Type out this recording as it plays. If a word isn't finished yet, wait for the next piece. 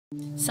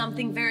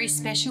Something very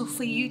special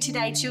for you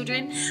today,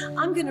 children.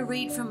 I'm going to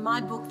read from my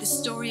book, The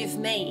Story of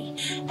Me,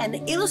 and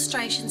the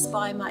illustrations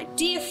by my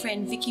dear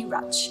friend Vicky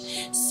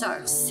Rutch.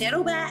 So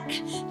settle back,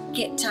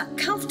 get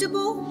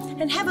comfortable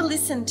and have a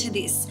listen to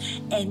this.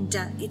 And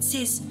it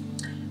says,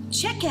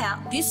 check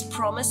out this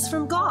promise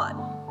from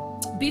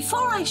God.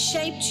 Before I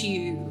shaped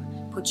you,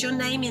 put your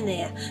name in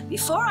there.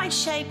 Before I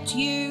shaped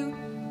you,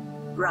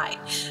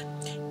 right.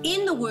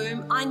 In the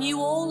womb, I knew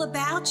all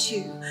about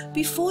you.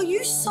 Before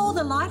you saw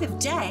the light of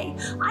day,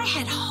 I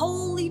had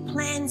holy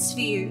plans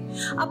for you.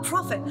 A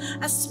prophet,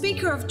 a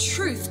speaker of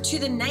truth to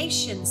the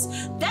nations.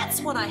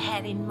 That's what I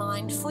had in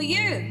mind for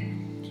you.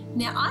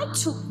 Now, I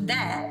took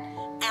that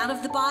out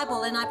of the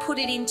Bible and I put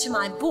it into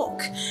my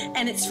book.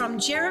 And it's from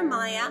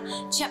Jeremiah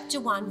chapter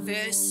 1,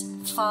 verse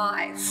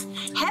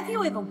 5. Have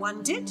you ever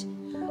wondered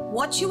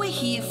what you were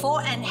here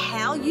for and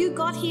how you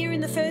got here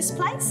in the first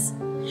place?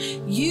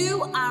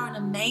 You are an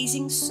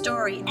amazing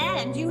story,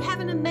 and you have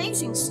an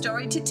amazing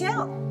story to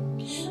tell.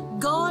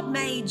 God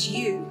made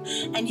you,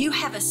 and you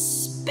have a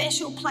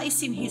special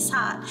place in His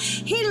heart.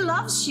 He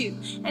loves you,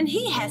 and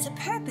He has a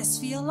purpose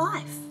for your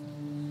life.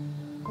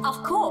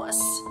 Of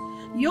course,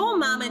 your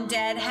mum and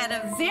dad had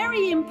a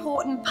very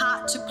important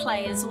part to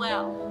play as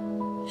well.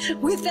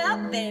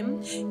 Without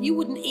them, you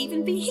wouldn't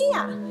even be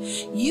here.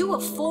 You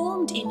were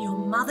formed in your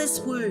mother's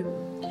womb.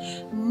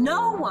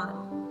 No one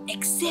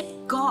except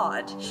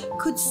God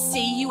could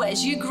see you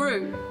as you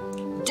grew,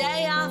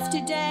 day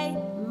after day,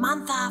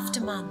 month after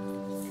month.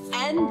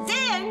 And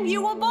then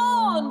you were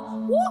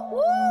born.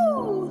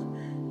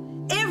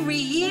 Woo-woo! Every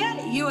year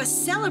you are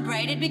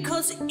celebrated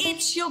because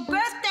it's your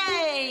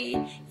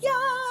birthday.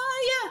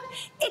 Yeah,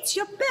 it's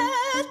your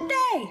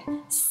birthday.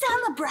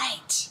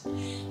 Celebrate.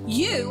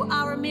 You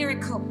are a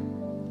miracle.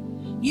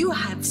 You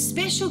have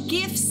special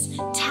gifts,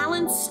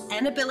 talents,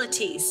 and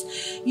abilities.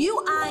 You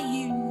are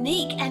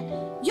unique and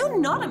you're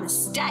not a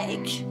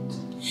mistake.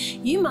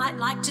 You might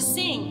like to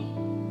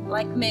sing,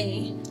 like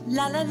me.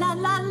 La la la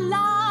la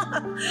la.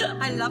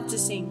 I love to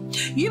sing.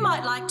 You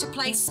might like to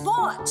play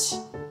sport.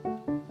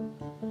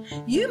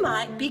 You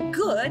might be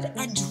good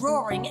at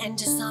drawing and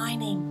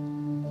designing.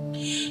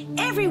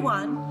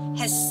 Everyone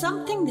has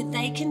something that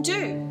they can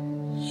do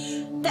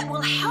that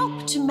will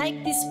help to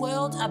make this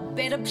world a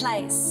better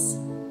place.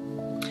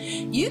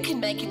 You can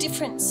make a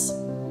difference.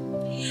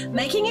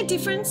 Making a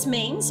difference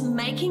means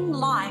making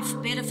life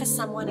better for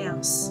someone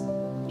else.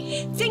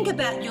 Think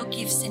about your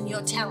gifts and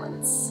your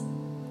talents.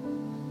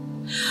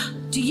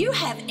 Do you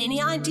have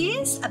any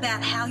ideas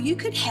about how you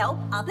could help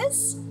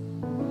others?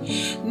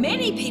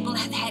 Many people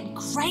have had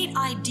great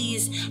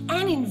ideas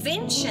and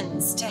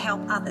inventions to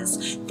help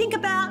others. Think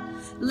about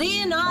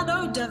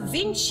Leonardo da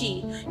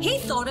Vinci. He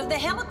thought of the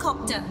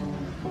helicopter.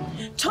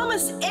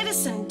 Thomas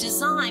Edison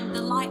designed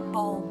the light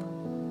bulb.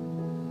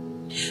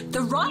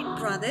 The Wright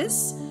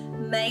brothers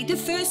made the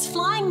first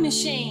flying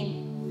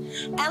machine.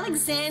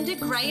 Alexander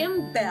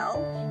Graham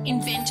Bell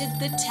invented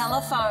the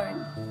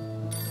telephone.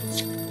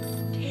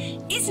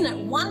 Isn't it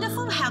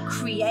wonderful how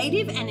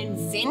creative and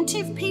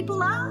inventive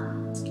people are?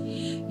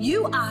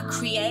 You are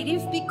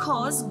creative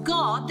because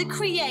God, the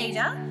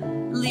Creator,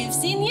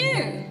 lives in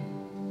you.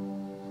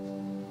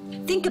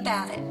 Think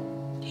about it.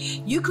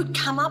 You could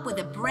come up with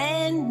a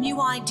brand new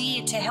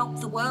idea to help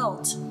the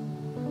world.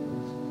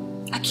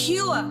 A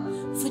cure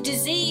for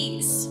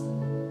disease.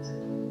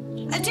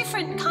 A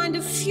different kind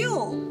of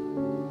fuel.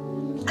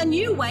 A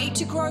new way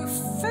to grow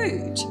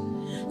food.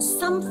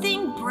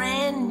 Something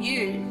brand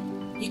new.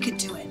 You could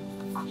do it.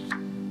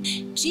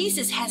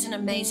 Jesus has an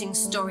amazing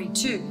story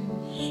too.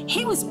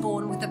 He was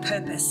born with a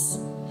purpose.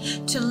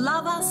 To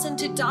love us and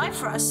to die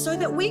for us so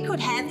that we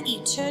could have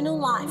eternal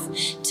life,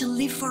 to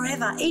live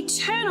forever,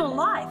 eternal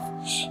life.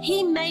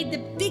 He made the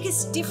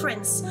biggest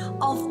difference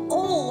of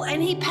all,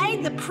 and He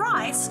paid the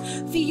price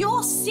for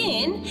your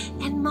sin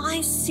and my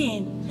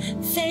sin.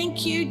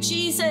 Thank you,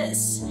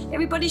 Jesus.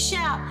 Everybody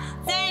shout,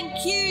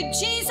 thank you,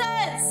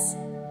 Jesus.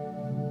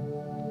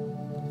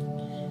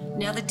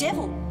 Now the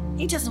devil,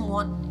 he doesn't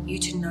want you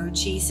to know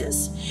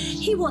Jesus.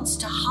 He wants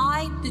to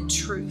hide the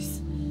truth.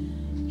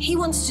 He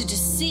wants to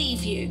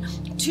deceive you,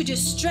 to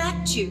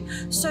distract you,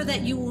 so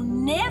that you will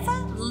never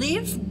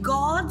live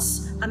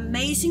God's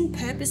amazing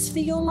purpose for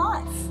your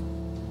life.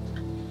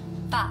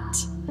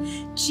 But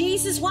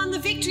Jesus won the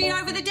victory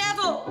over the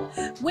devil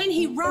when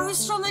He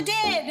rose from the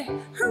dead.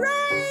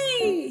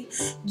 Hooray!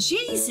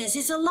 Jesus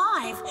is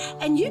alive,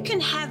 and you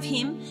can have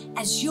Him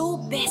as your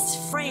best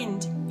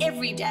friend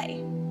every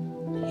day.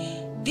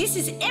 This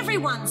is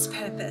everyone's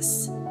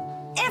purpose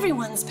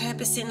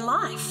in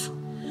life.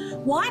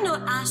 Why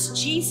not ask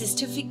Jesus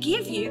to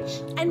forgive you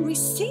and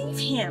receive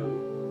Him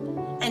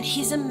and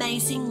His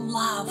amazing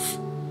love?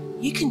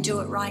 You can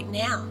do it right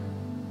now.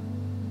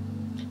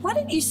 Why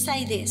don't you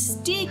say this?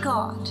 Dear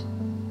God.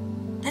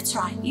 That's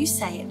right, you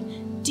say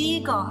it. Dear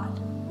God,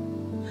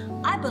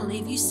 I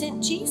believe you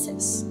sent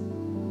Jesus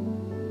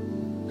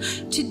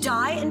to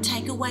die and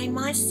take away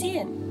my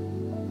sin.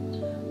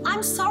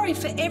 I'm sorry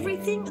for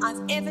everything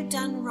I've ever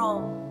done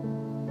wrong.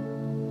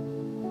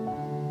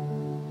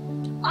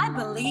 I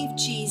believe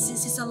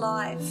Jesus is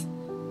alive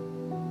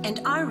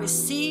and I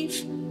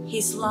receive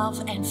his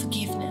love and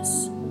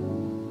forgiveness.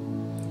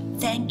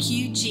 Thank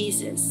you,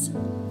 Jesus.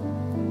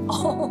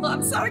 Oh,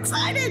 I'm so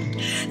excited.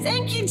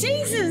 Thank you,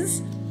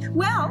 Jesus.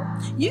 Well,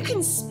 you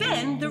can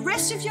spend the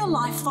rest of your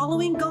life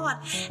following God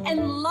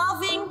and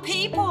loving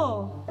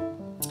people.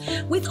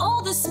 With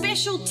all the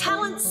special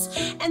talents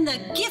and the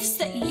gifts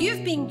that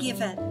you've been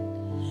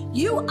given,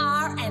 you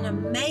are an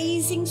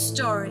amazing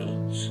story,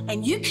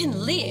 and you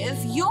can live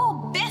your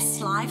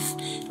best life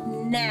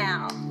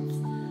now.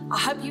 I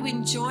hope you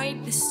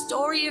enjoyed the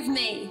story of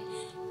me.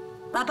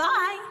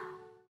 Bye-bye.